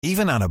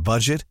Even on a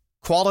budget,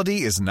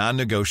 quality is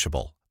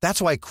non-negotiable.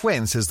 That's why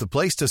Quince is the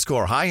place to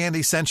score high-end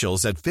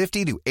essentials at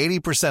 50 to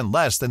 80%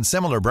 less than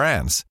similar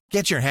brands.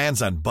 Get your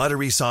hands on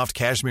buttery soft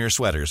cashmere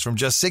sweaters from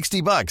just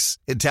 $60,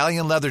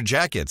 Italian leather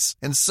jackets,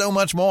 and so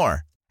much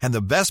more. And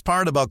the best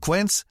part about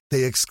Quince,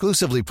 they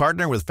exclusively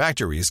partner with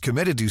factories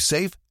committed to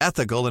safe,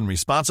 ethical, and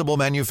responsible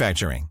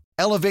manufacturing.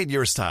 Elevate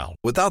your style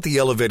without the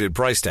elevated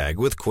price tag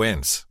with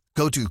Quince.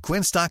 Go to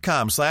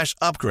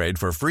quince.com/upgrade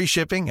for free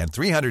shipping and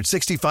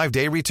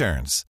 365-day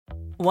returns.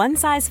 One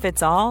size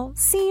fits all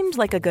seemed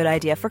like a good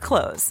idea for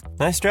clothes.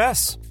 Nice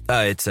dress.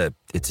 It's a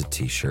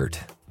t-shirt.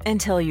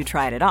 Until you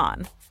tried it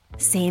on.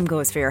 Same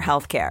goes for your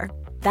healthcare.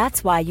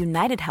 That's why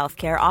United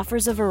Healthcare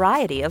offers a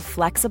variety of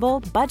flexible,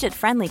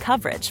 budget-friendly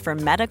coverage for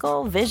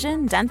medical,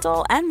 vision,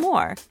 dental, and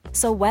more.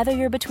 So whether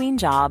you're between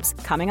jobs,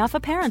 coming off a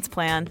parent's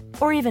plan,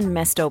 or even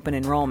missed open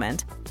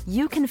enrollment,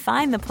 you can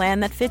find the plan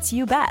that fits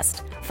you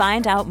best.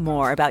 Find out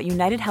more about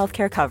United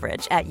Healthcare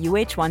coverage at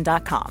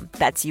uh1.com.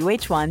 That's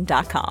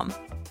uh1.com.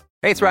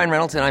 Hey, it's Ryan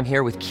Reynolds, and I'm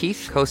here with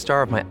Keith,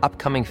 co-star of my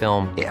upcoming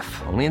film,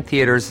 If, only in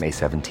theaters May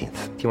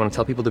 17th. Do you want to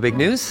tell people the big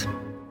news?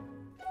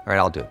 All right,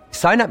 I'll do it.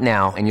 Sign up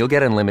now and you'll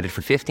get unlimited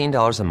for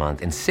 $15 a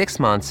month and 6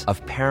 months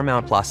of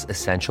Paramount Plus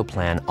Essential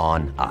Plan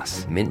on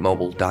us.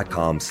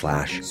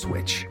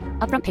 MintMobile.com/switch.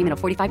 Upfront payment of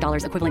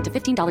 $45 equivalent to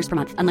 $15 per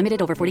month.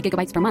 Unlimited over 40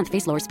 gigabytes per month.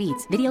 Face lower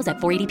speeds. Videos at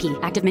 480p.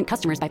 Active Mint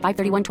customers by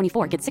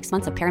 531.24 get 6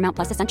 months of Paramount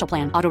Plus Essential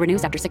Plan. Auto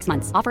renews after 6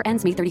 months. Offer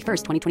ends May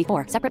 31st,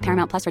 2024. Separate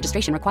Paramount Plus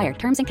registration required.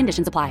 Terms and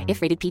conditions apply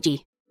if rated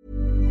PG.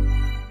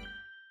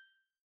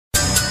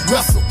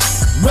 Wrestle,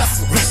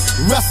 wrestle,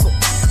 wrestle,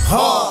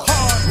 hard,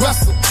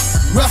 wrestle,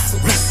 wrestle,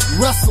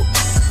 wrestle,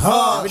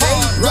 hard,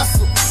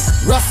 wrestle,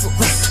 wrestle,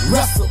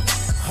 wrestle,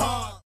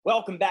 hard.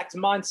 Welcome back to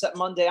Mindset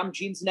Monday. I'm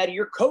Gene Zanetti,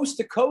 your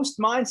coast-to-coast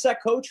mindset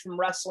coach from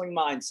Wrestling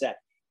Mindset.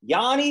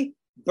 Yanni,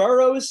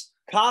 Burroughs,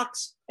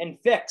 Cox, and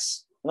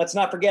Fix. And let's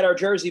not forget our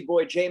Jersey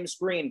boy, James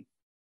Green.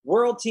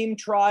 World Team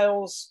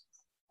Trials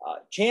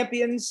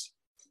champions.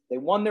 They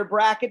won their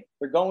bracket.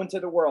 They're going to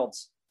the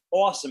Worlds.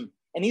 Awesome.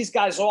 And these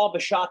guys all have a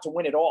shot to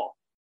win it all.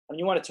 And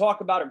you want to talk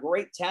about a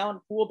great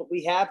talent pool that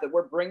we have that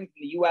we're bringing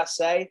from the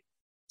USA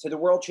to the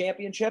World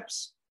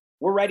Championships?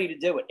 We're ready to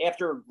do it.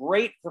 After a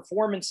great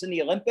performance in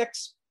the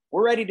Olympics,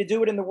 we're ready to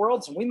do it in the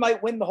Worlds, and we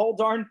might win the whole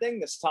darn thing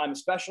this time,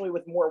 especially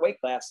with more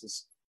weight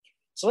classes.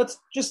 So I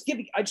just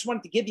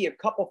wanted to give you a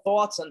couple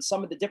thoughts on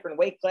some of the different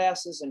weight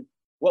classes and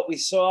what we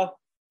saw.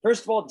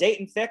 First of all,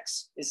 Daton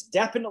Fix is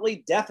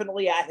definitely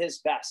at his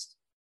best.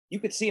 You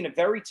could see in a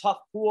very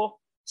tough pool.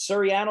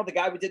 Suriano, the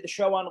guy we did the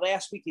show on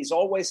last week, he's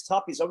always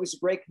tough. He's always a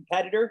great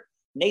competitor.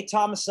 Nate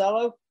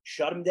Tomasello,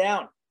 shut him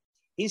down.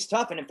 He's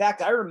tough. And in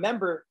fact, I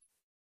remember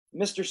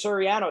Mr.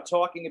 Suriano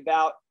talking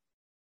about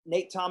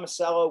Nate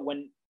Tomasello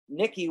when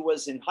Nicky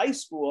was in high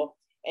school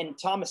and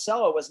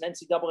Tomasello was an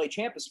NCAA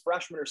champ as a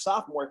freshman or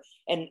sophomore.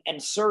 And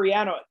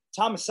Suriano,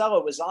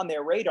 Tomasello was on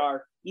their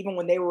radar even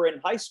when they were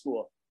in high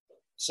school.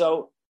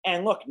 So,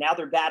 and look, now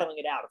they're battling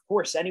it out. Of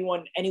course,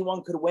 anyone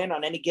could win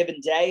on any given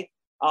day.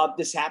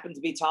 This happened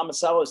to be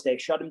Tomasello's day.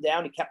 Shut him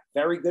down. He kept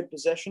very good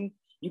position.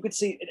 You could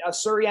see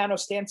Suriano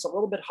stands a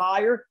little bit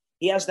higher.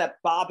 He has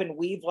that bob and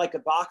weave like a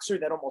boxer,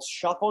 that almost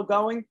shuffle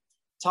going.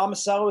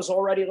 Tomasello is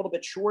already a little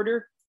bit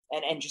shorter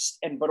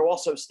but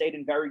also stayed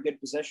in very good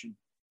position.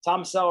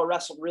 Tomasello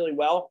wrestled really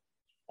well,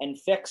 and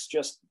Fix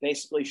just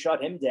basically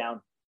shut him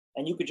down.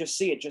 And you could just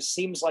see it just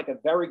seems like a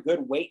very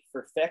good weight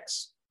for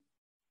Fix.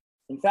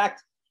 In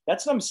fact,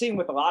 that's what I'm seeing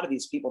with a lot of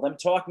these people, them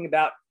talking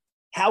about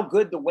how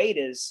good the weight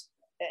is.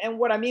 And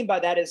what I mean by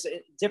that is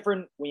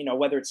different,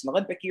 whether it's an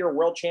Olympic year,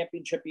 World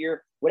Championship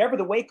year, whatever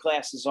the weight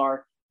classes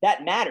are,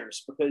 that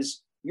matters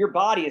because your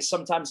body is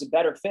sometimes a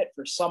better fit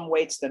for some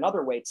weights than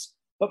other weights.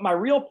 But my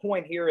real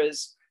point here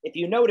is, if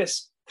you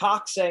notice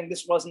Cox saying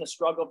this wasn't a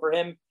struggle for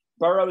him,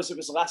 Burroughs, it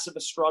was less of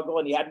a struggle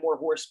and he had more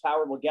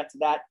horsepower. We'll get to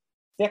that.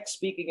 Fix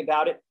speaking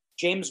about it.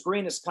 James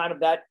Green is kind of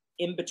that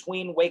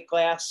in-between weight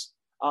class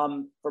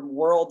from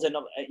World and,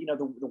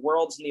 the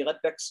Worlds and the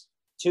Olympics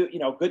to,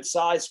 good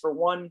size for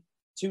one,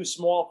 too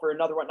small for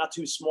another one, not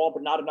too small,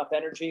 but not enough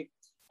energy.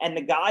 And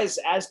the guys,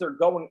 as they're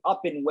going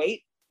up in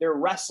weight, they're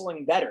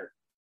wrestling better.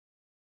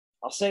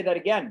 I'll say that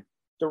again.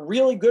 The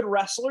really good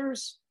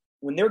wrestlers,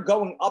 when they're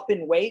going up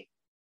in weight,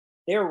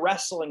 they're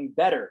wrestling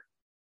better.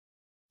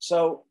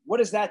 So what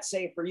does that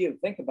say for you?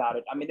 Think about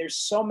it. I mean, there's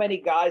so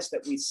many guys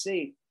that we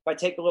see. If I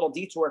take a little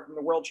detour from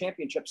the World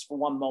Championships for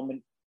one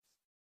moment,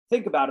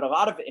 think about it. A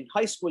lot of it in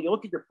high school, you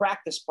look at your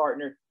practice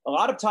partner. A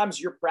lot of times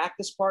your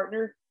practice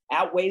partner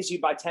outweighs you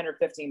by 10 or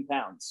 15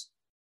 pounds.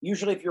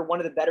 Usually if you're one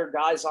of the better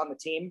guys on the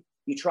team,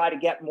 you try to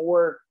get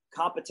more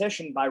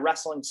competition by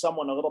wrestling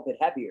someone a little bit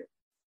heavier.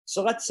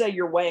 So let's say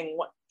you're weighing,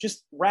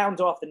 just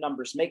round off the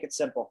numbers, make it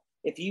simple.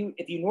 If you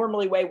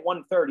normally weigh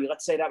 130,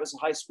 let's say that was a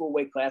high school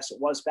weight class. It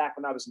was back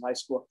when I was in high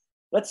school.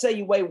 Let's say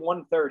you weigh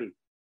 130.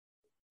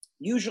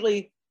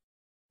 Usually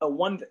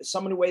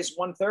someone who weighs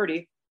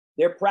 130,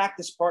 their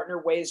practice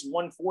partner weighs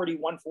 140,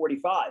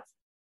 145.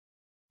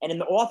 And in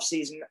the off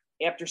season,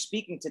 after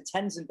speaking to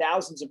tens and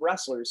thousands of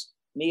wrestlers,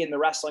 me and the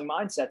Wrestling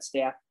Mindset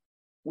staff,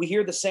 we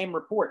hear the same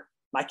report.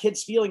 My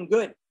kid's feeling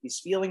good. He's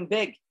feeling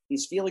big.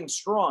 He's feeling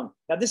strong.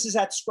 Now, this is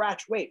at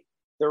scratch weight.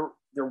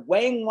 They're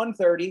weighing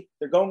 130.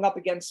 They're going up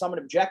against someone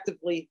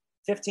objectively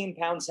 15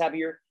 pounds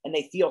heavier, and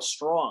they feel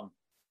strong,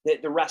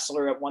 the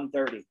wrestler at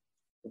 130.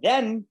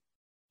 Then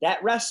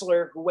that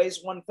wrestler who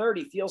weighs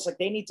 130 feels like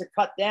they need to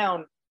cut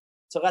down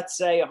to, let's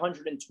say,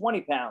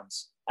 120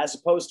 pounds as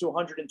opposed to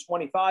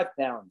 125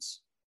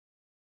 pounds.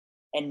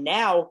 And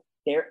now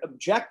they're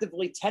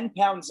objectively 10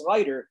 pounds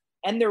lighter,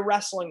 and they're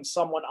wrestling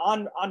someone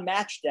on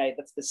match day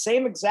that's the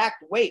same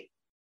exact weight.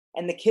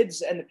 And the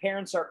kids and the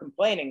parents are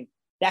complaining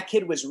that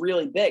kid was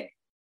really big.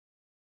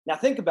 Now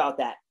think about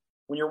that.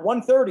 When you're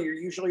 130, you're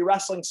usually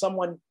wrestling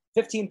someone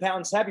 15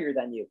 pounds heavier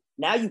than you.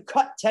 Now you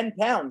cut 10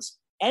 pounds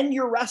and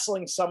you're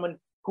wrestling someone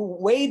who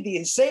weighed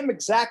the same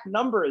exact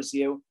number as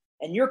you,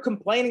 and you're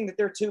complaining that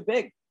they're too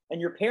big,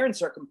 and your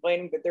parents are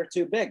complaining that they're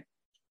too big.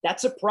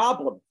 That's a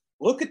problem.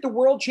 Look at the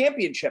world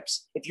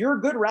championships. If you're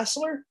a good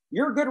wrestler,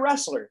 you're a good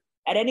wrestler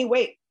at any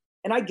weight.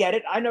 And I get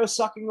it. I know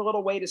sucking a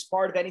little weight is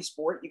part of any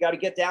sport. You got to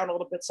get down a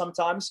little bit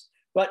sometimes,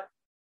 but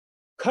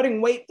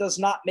cutting weight does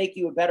not make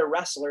you a better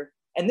wrestler.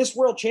 And this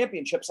world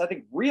championships, I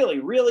think, really,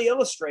 really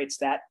illustrates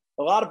that.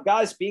 A lot of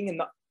guys being in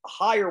the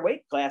higher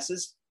weight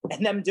classes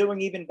and them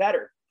doing even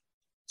better.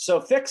 So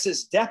Fix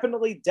is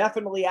definitely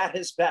at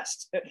his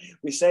best.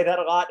 We say that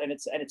a lot, and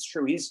it's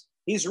true.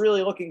 He's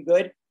really looking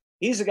good.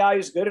 He's a guy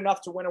who's good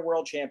enough to win a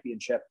world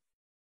championship.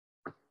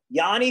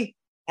 Yanni,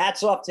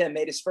 hats off to him.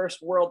 Made his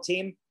first world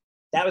team.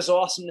 That was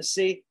awesome to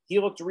see. He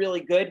looked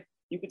really good.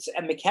 You could say,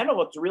 and McKenna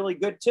looked really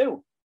good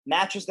too.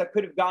 Matches that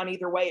could have gone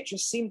either way. It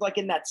just seemed like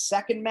in that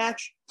second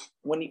match,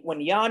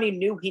 when Yanni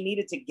knew he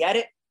needed to get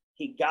it,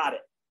 he got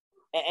it.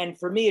 And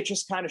for me, it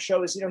just kind of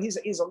shows,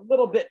 he's a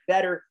little bit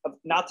better.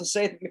 Not to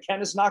say that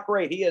McKenna's not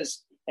great. He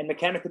is. And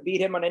McKenna could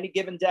beat him on any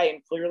given day.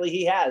 And clearly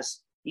he has,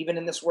 even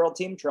in this world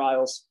team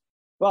trials.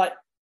 But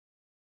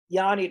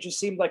Yanni, it just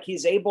seemed like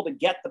he's able to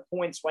get the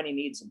points when he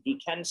needs them. He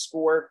can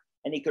score,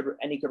 and he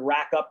could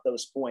rack up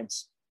those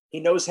points. He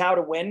knows how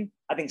to win.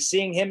 I think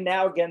seeing him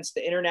now against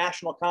the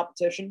international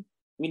competition,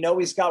 we know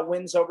he's got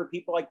wins over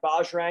people like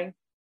Bajrang.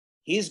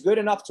 He's good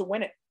enough to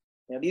win it.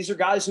 These are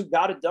guys who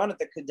got it done at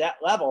the cadet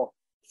level.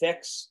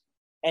 Fix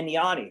and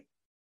Yanni.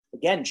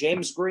 Again,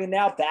 James Green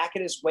now back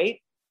at his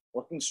weight,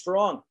 looking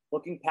strong,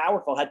 looking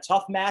powerful, had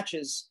tough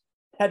matches,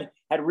 had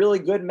really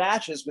good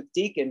matches with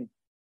Deacon.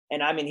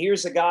 And I mean,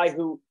 here's a guy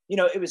who,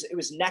 it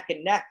was neck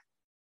and neck,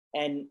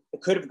 and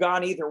it could have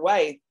gone either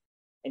way.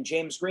 And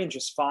James Green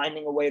just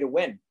finding a way to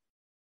win.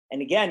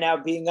 And again, now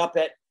being up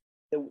at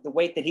the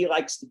weight that he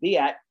likes to be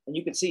at, and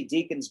you can see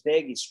Deacon's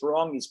big, he's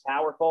strong, he's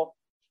powerful,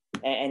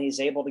 and he's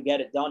able to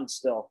get it done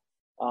still.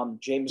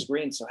 James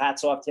Green. So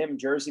hats off to him,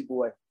 Jersey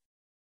boy.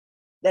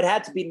 That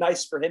had to be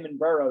nice for him and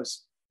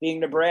Burroughs, being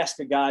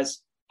Nebraska guys,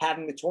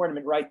 having the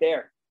tournament right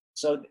there.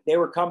 So they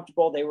were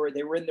comfortable. They were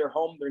in their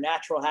home, their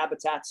natural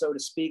habitat, so to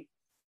speak.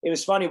 It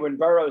was funny when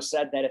Burroughs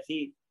said that if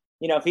he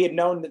had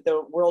known that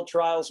the world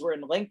trials were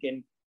in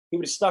Lincoln, he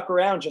would have stuck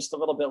around just a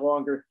little bit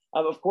longer.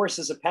 Of course,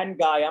 as a Penn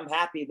guy, I'm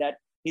happy that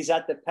he's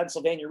at the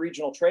Pennsylvania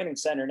Regional Training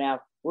Center now.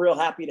 We're real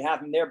happy to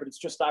have him there, but it's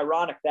just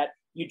ironic that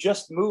you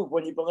just move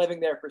when you've been living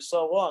there for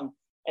so long,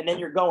 and then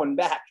you're going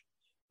back.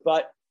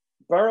 But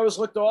Burroughs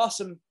looked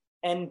awesome,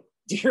 and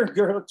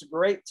Dieringer looked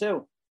great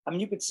too. I mean,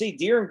 you could see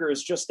Dieringer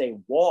is just a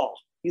wall.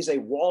 He's a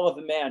wall of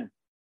a man,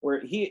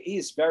 where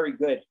he's very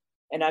good.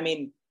 And I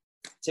mean,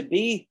 to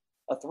be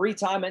a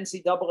 3-time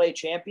NCAA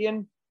champion,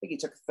 I think he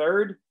took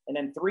 3rd and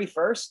then 3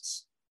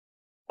 firsts.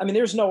 I mean,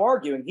 there's no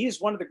arguing.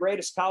 He's one of the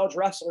greatest college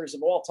wrestlers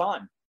of all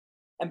time.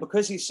 And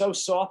because he's so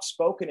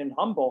soft-spoken and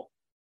humble,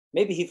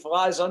 maybe he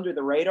flies under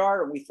the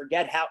radar and we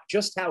forget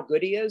how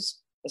good he is,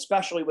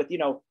 especially with,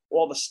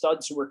 all the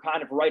studs who were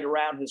kind of right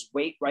around his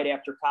weight right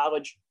after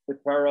college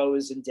with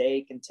Burroughs and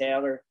Dake and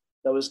Taylor,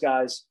 those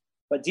guys.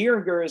 But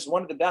Dieringer is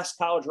one of the best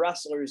college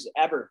wrestlers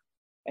ever.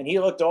 And he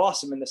looked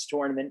awesome in this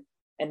tournament.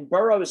 And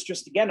Burroughs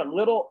just, again, a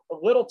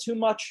little too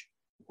much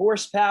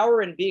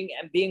horsepower and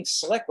being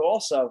slick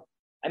also.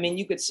 I mean,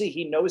 you could see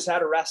he knows how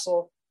to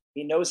wrestle.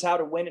 He knows how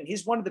to win. And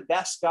he's one of the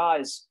best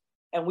guys.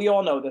 And we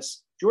all know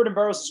this. Jordan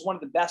Burroughs is one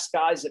of the best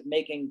guys at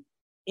making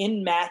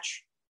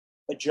in-match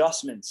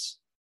adjustments,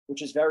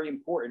 which is very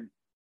important.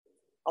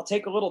 I'll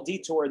take a little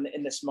detour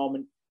in this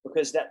moment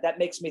because that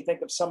makes me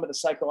think of some of the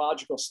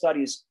psychological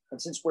studies.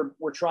 And since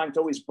we're trying to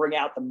always bring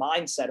out the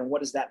mindset and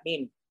what does that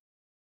mean?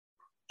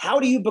 How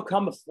do you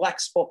become a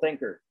flexible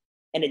thinker,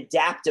 an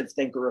adaptive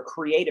thinker, a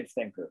creative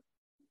thinker?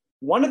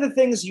 One of the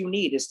things you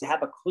need is to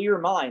have a clear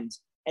mind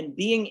and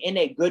being in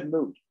a good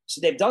mood. So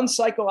they've done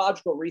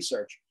psychological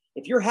research.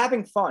 If you're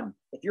having fun,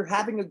 if you're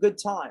having a good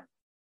time,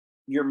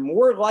 you're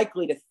more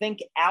likely to think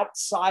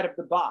outside of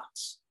the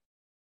box.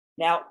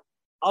 Now,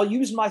 I'll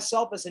use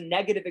myself as a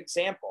negative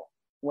example.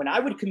 When I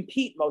would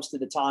compete most of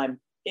the time,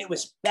 it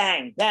was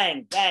bang,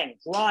 bang, bang,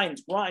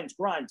 grind.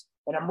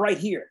 And I'm right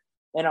here.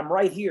 And I'm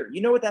right here.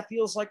 You know what that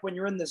feels like when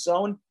you're in the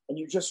zone and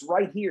you're just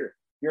right here?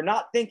 You're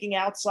not thinking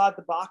outside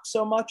the box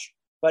so much,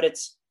 but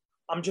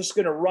I'm just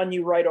going to run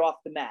you right off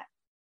the mat.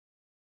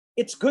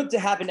 it's good to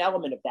have an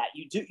element of that.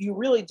 You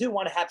really do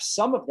want to have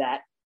some of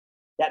that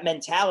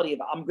mentality of,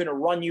 I'm going to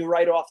run you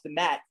right off the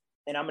mat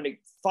and I'm going to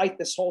fight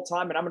this whole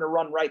time and I'm going to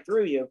run right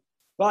through you.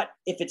 But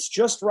if it's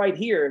just right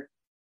here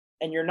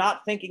and you're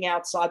not thinking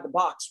outside the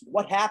box,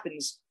 what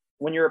happens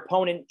when your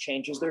opponent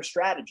changes their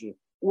strategy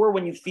or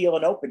when you feel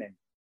an opening?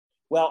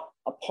 Well,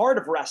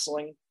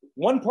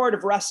 one part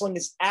of wrestling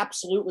is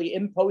absolutely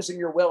imposing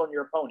your will on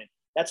your opponent.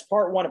 That's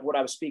part one of what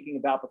I was speaking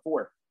about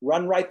before.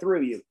 Run right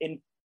through you,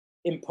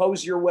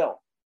 impose your will.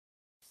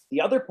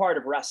 The other part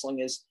of wrestling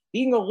is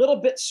being a little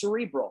bit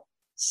cerebral,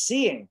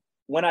 seeing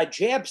when I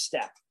jab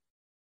step,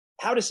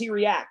 how does he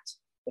react?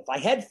 If I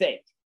head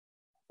fake,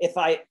 if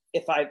I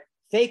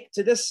fake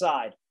to this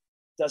side,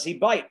 does he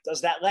bite?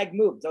 Does that leg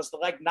move? Does the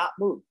leg not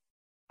move?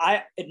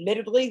 I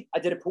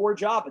did a poor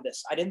job of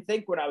this. I didn't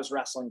think when I was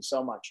wrestling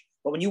so much.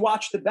 But when you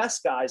watch the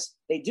best guys,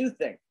 they do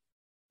think.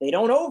 They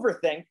don't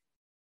overthink.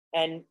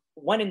 And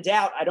when in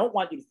doubt, I don't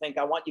want you to think,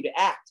 I want you to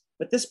act.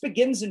 But this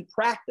begins in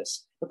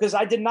practice, because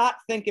I did not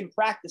think in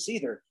practice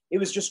either. It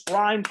was just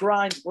grind.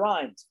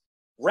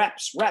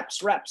 Reps.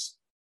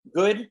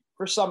 Good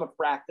for some of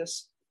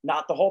practice,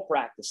 not the whole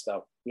practice,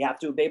 though. You have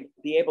to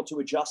be able to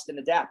adjust and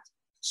adapt.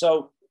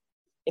 So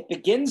it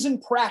begins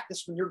in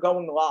practice when you're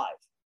going live.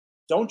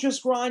 Don't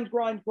just grind.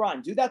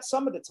 Do that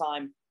some of the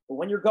time. But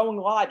when you're going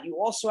live, you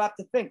also have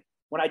to think,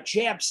 when I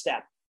jab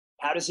step,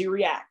 how does he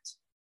react?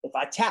 If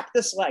I tap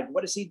this leg,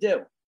 what does he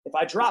do? If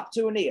I drop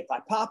to a knee, if I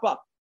pop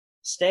up,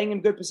 staying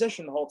in good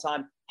position the whole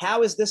time,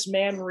 how is this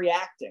man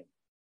reacting?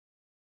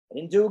 I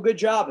didn't do a good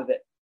job of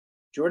it.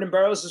 Jordan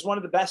Burroughs is one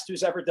of the best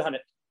who's ever done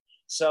it.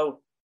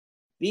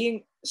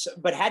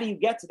 But how do you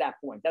get to that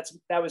point?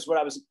 That was what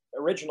I was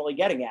originally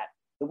getting at.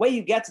 The way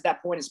you get to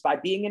that point is by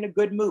being in a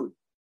good mood,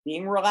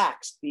 being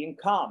relaxed, being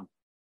calm.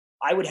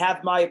 I would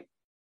have my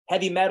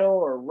heavy metal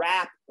or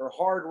rap or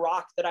hard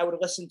rock that I would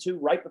listen to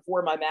right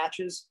before my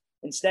matches.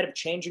 Instead of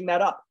changing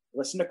that up,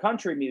 listen to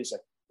country music,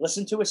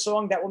 listen to a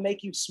song that will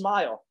make you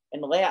smile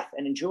and laugh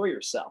and enjoy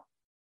yourself.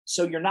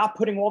 So you're not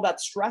putting all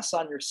that stress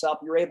on yourself.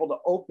 You're able to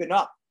open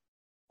up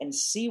and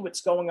see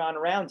what's going on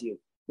around you.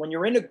 When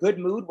you're in a good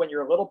mood, when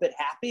you're a little bit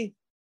happy,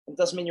 it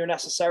doesn't mean you're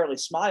necessarily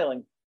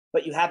smiling,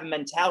 but you have a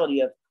mentality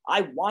of,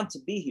 I want to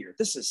be here.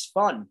 This is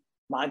fun.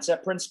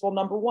 Mindset principle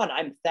number one,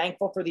 I'm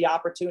thankful for the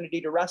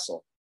opportunity to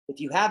wrestle. If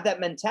you have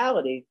that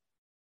mentality,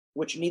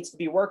 which needs to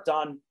be worked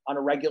on a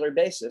regular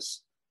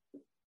basis,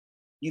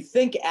 you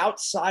think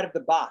outside of the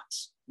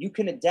box. You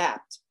can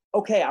adapt.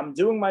 Okay, I'm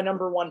doing my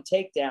number one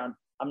takedown.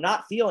 I'm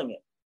not feeling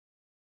it.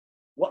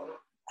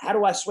 How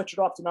do I switch it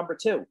off to number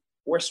two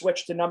or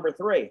switch to number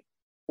three?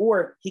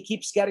 Or he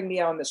keeps getting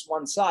me on this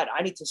one side.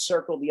 I need to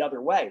circle the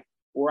other way,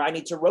 or I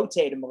need to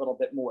rotate him a little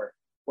bit more,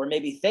 or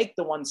maybe fake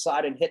the one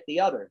side and hit the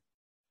other.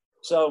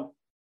 So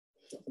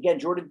again,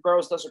 Jordan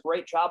Burroughs does a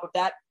great job of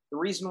that. The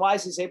reason why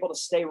is he's able to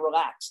stay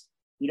relaxed.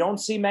 You don't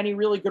see many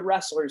really good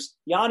wrestlers.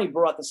 Yanni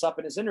brought this up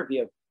in his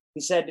interview.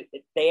 He said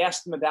they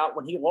asked him about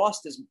when he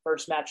lost his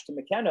first match to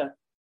McKenna,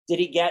 did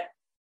he get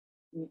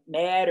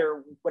mad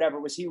or whatever?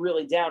 Was he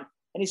really down?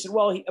 And he said,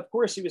 well, of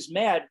course he was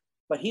mad,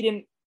 but he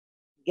didn't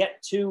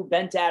get too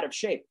bent out of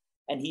shape.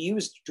 And he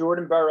used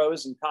Jordan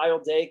Burroughs and Kyle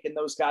Dake and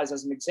those guys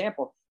as an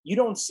example. You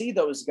don't see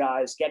those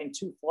guys getting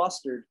too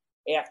flustered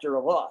after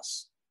a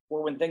loss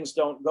or when things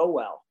don't go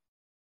well.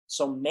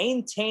 So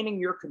maintaining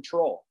your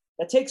control,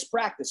 that takes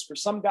practice. For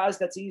some guys,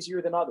 that's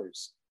easier than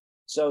others.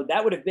 So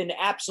that would have been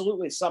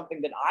absolutely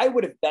something that I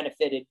would have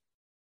benefited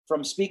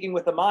from speaking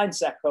with a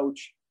mindset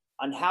coach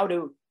on how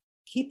to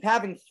keep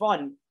having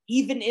fun,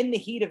 even in the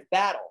heat of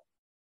battle,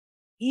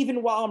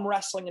 even while I'm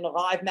wrestling in a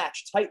live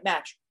match, tight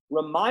match,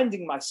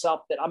 reminding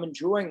myself that I'm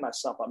enjoying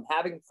myself, I'm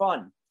having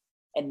fun.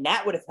 And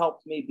that would have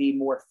helped me be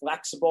more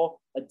flexible,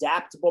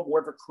 adaptable, more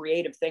of a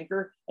creative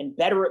thinker, and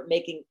better at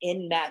making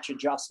in-match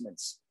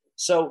adjustments.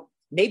 So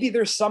maybe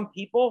there's some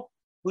people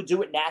who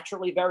do it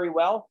naturally very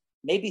well.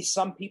 Maybe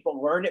some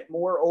people learn it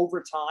more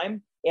over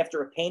time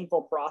after a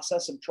painful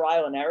process of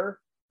trial and error.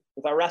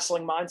 With our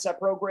wrestling mindset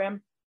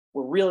program,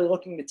 we're really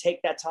looking to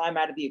take that time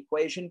out of the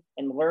equation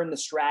and learn the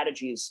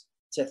strategies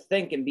to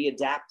think and be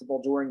adaptable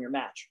during your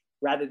match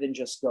rather than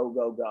just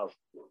go.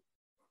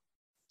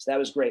 So that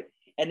was great.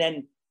 And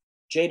then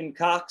Jaden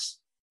Cox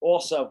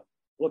also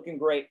looking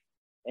great.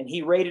 And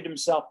he rated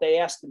himself. They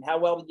asked him, how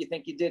well did you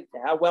think you did?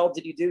 How well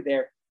did you do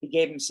there? He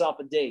gave himself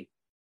a D,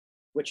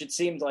 which it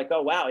seemed like,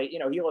 oh, wow,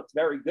 he looked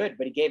very good,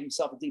 but he gave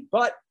himself a D.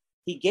 But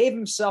he gave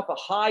himself a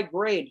high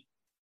grade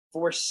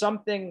for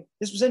something.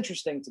 This was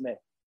interesting to me.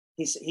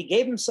 He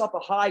gave himself a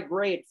high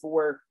grade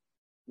for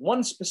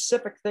one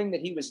specific thing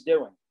that he was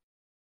doing.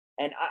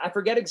 And I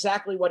forget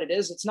exactly what it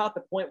is. It's not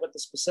the point what the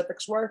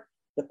specifics were.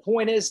 The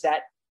point is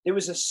that there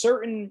was a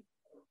certain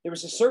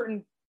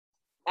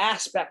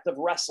aspect of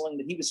wrestling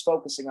that he was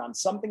focusing on,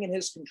 something in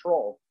his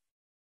control.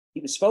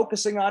 He was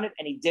focusing on it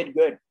and he did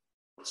good.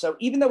 So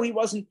even though he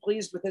wasn't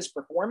pleased with his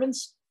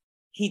performance,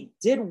 he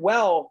did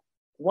well.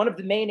 One of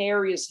the main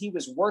areas he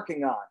was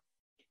working on.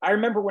 I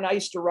remember when I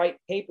used to write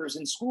papers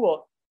in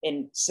school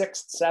in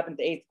 6th, 7th,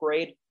 8th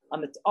grade,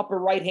 on the upper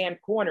right-hand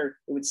corner,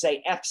 it would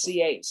say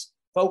FCAs,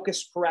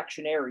 focus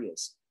correction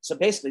areas. So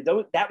basically,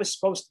 that was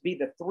supposed to be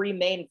the 3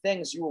 main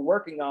things you were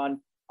working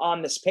on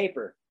this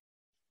paper.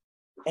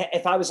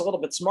 If I was a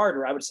little bit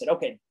smarter, I would have said,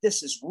 okay,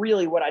 this is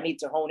really what I need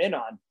to hone in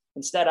on.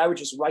 Instead, I would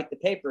just write the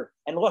paper.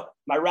 And look,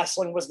 my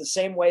wrestling was the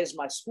same way as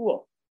my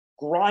school.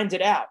 Grind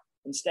it out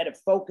instead of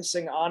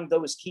focusing on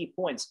those key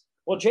points.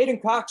 Well,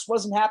 J'den Cox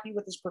wasn't happy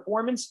with his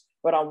performance,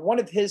 but on one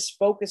of his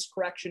focus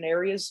correction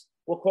areas,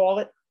 we'll call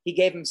it, he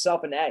gave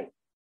himself an A,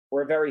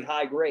 or a very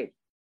high grade.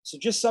 So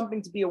just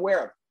something to be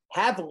aware of.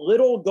 Have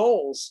little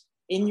goals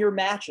in your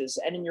matches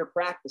and in your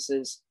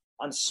practices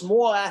on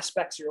small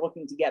aspects you're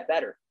looking to get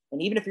better.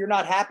 And even if you're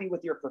not happy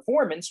with your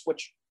performance,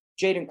 which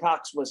J'den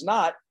Cox was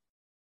not,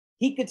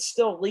 he could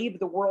still leave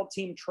the World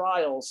Team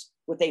Trials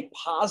with a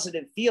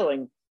positive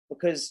feeling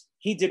because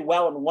he did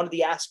well in one of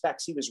the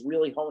aspects he was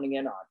really honing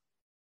in on.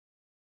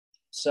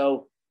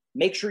 So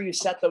make sure you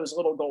set those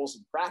little goals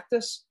in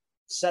practice,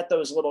 set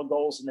those little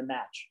goals in the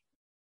match.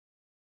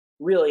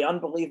 Really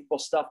unbelievable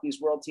stuff,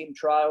 these World Team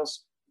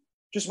Trials.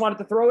 Just wanted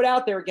to throw it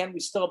out there again. We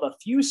still have a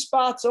few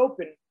spots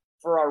open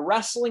for our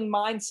wrestling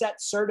mindset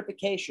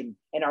certification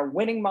and our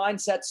winning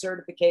mindset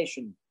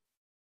certification.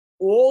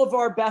 All of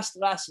our best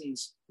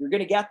lessons, you're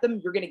going to get them.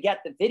 You're going to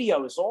get the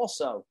videos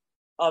also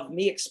of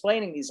me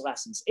explaining these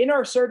lessons. In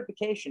our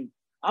certification,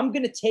 I'm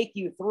going to take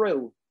you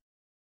through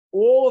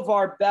all of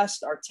our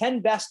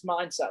 10 best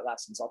mindset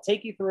lessons. I'll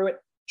take you through it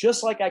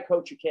just like I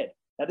coach a kid.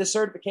 Now, this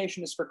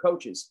certification is for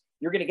coaches.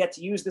 You're going to get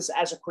to use this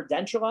as a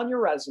credential on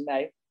your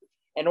resume.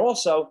 And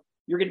also,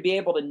 you're going to be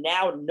able to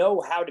now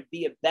know how to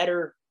be a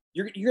better,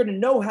 you're going to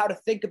know how to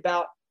think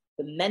about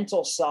the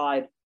mental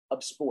side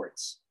of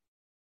sports.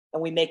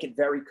 And we make it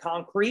very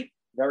concrete,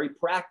 very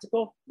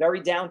practical,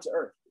 very down to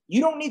earth.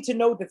 You don't need to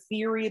know the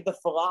theory, the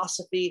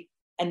philosophy,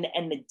 and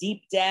the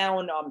deep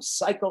down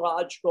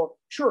psychological.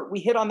 Sure, we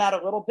hit on that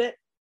a little bit.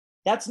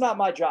 That's not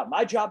my job.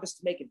 My job is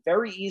to make it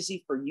very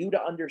easy for you to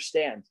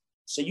understand.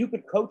 So you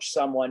could coach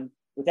someone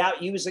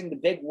without using the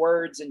big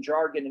words and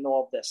jargon and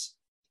all of this.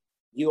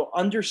 You'll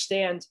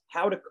understand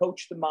how to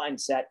coach the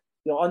mindset.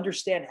 You'll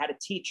understand how to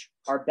teach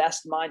our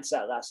best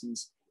mindset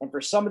lessons. And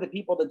for some of the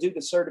people that do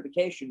the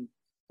certification,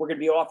 we're going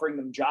to be offering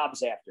them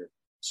jobs after.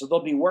 So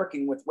they'll be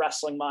working with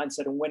wrestling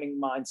mindset and winning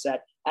mindset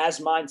as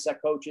mindset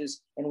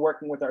coaches and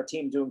working with our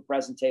team doing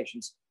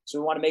presentations. So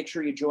we want to make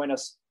sure you join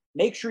us.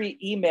 Make sure you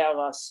email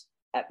us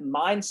at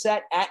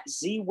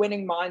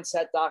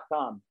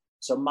mindset@zwinningmindset.com.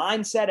 So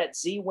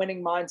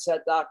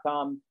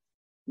mindset@zwinningmindset.com.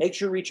 Make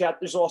sure you reach out.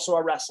 There's also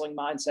our wrestling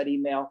mindset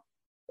email.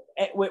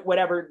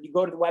 Whatever, you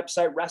go to the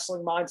website,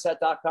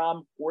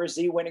 wrestlingmindset.com or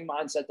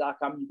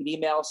zwinningmindset.com. You can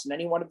email us on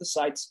any one of the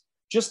sites.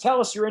 Just tell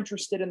us you're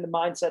interested in the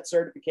mindset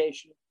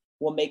certification.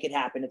 We'll make it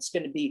happen. It's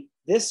going to be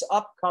this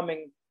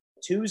upcoming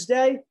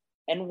Tuesday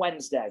and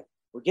Wednesday.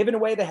 We're giving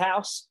away the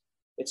house.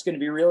 It's going to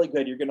be really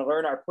good. You're going to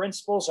learn our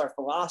principles, our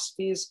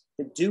philosophies,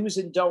 the do's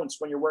and don'ts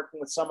when you're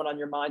working with someone on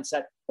your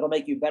mindset. It'll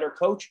make you a better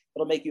coach.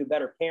 It'll make you a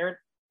better parent,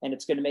 and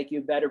it's going to make you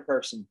a better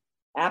person.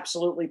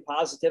 Absolutely,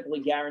 positively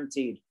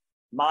guaranteed.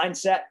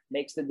 Mindset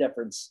makes the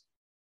difference.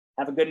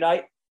 Have a good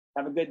night.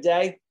 Have a good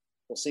day.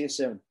 We'll see you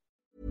soon.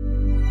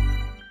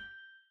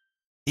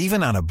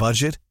 Even on a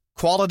budget,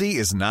 quality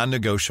is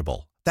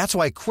non-negotiable. That's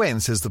why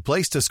Quince is the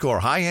place to score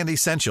high-end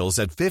essentials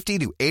at 50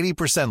 to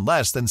 80%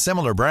 less than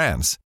similar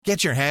brands.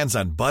 Get your hands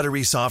on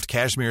buttery soft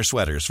cashmere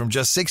sweaters from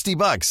just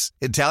 $60,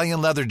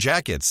 Italian leather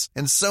jackets,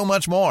 and so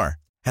much more.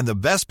 And the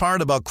best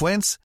part about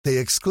Quince, they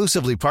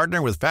exclusively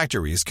partner with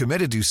factories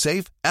committed to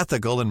safe,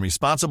 ethical, and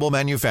responsible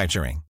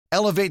manufacturing.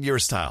 Elevate your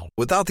style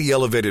without the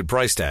elevated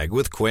price tag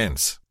with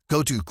Quince.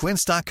 Go to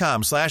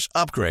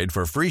quince.com/upgrade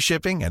for free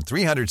shipping and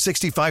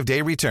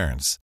 365-day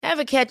returns.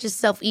 Ever catch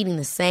yourself eating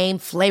the same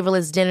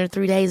flavorless dinner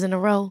 3 days in a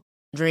row?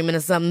 Dreaming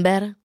of something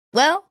better?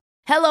 Well,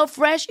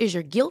 HelloFresh is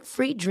your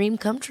guilt-free dream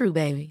come true,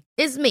 baby.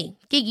 It's me,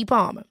 Keke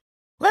Palmer.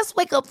 Let's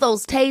wake up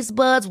those taste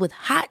buds with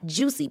hot,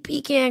 juicy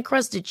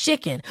pecan-crusted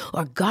chicken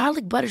or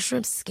garlic butter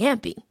shrimp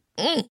scampi.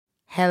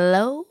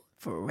 Hello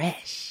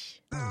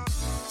Fresh.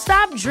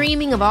 Stop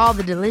dreaming of all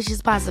the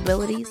delicious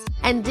possibilities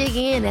and dig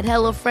in at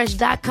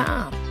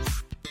HelloFresh.com.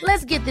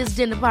 Let's get this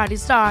dinner party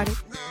started.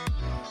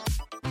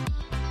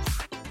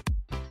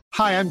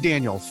 Hi, I'm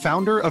Daniel,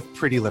 founder of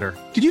Pretty Litter.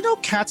 Did you know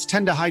cats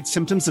tend to hide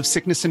symptoms of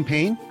sickness and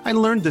pain? I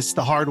learned this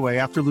the hard way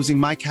after losing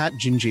my cat,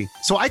 Gingy.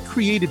 So I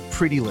created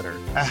Pretty Litter,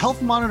 a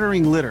health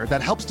monitoring litter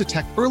that helps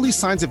detect early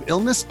signs of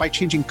illness by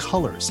changing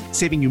colors,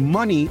 saving you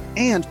money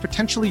and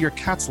potentially your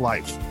cat's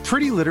life.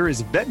 Pretty Litter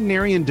is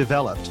veterinarian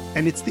developed,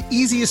 and it's the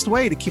easiest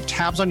way to keep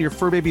tabs on your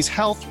fur baby's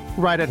health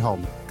right at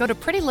home. Go to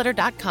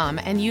prettylitter.com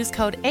and use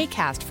code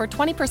ACAST for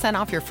 20%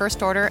 off your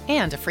first order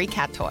and a free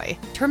cat toy.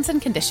 Terms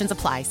and conditions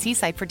apply. See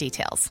site for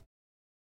details.